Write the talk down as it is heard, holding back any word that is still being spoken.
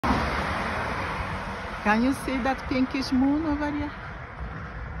Can you see that pinkish moon over there?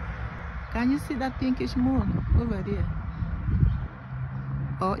 Can you see that pinkish moon over there?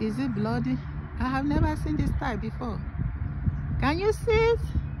 Or is it bloody? I have never seen this type before. Can you see it?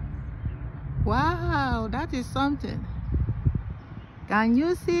 Wow, that is something. Can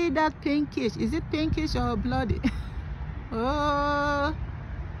you see that pinkish? Is it pinkish or bloody? Oh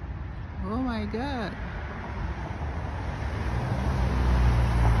my God.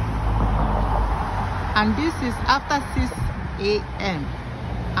 And this is after 6 a.m.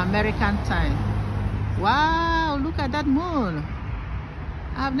 American time. Wow, look at that moon.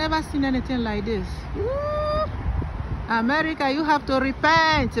 I've never seen anything like this. Woo! America, you have to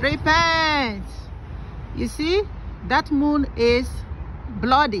repent. Repent. You see, that moon is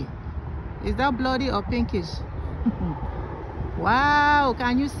bloody. Is that bloody or pinkish? Wow,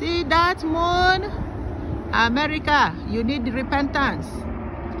 can you see that moon? America, you need repentance.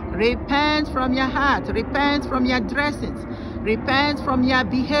 Repent from your heart. Repent from your dressings. Repent from your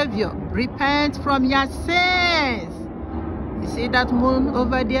behavior. Repent from your sins. You see that moon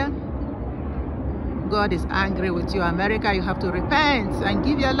over there? God is angry with you. America, you have to repent and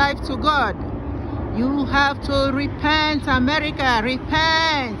give your life to God. You have to repent, America.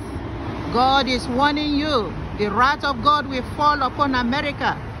 Repent. God is warning you. The wrath of God will fall upon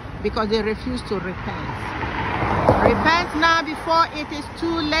America because they refuse to repent. Repent now before it is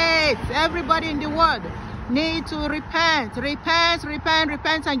too late. Everybody in the world need to repent. Repent, repent,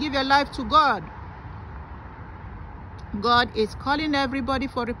 repent, and give your life to God. God is calling everybody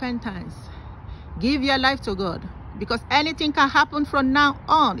for repentance. Give your life to God, because anything can happen from now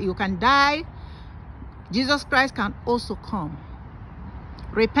on. You can die. Jesus Christ can also come.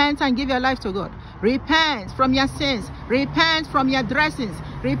 Repent and give your life to God. Repent from your sins. Repent from your dressings.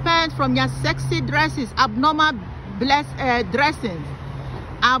 Repent from your sexy dresses, abnormal dressings,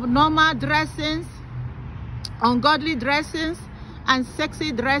 abnormal dressings, ungodly dressings, and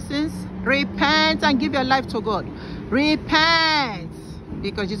sexy dressings. Repent and give your life to God. Repent,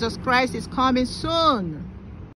 because Jesus Christ is coming soon.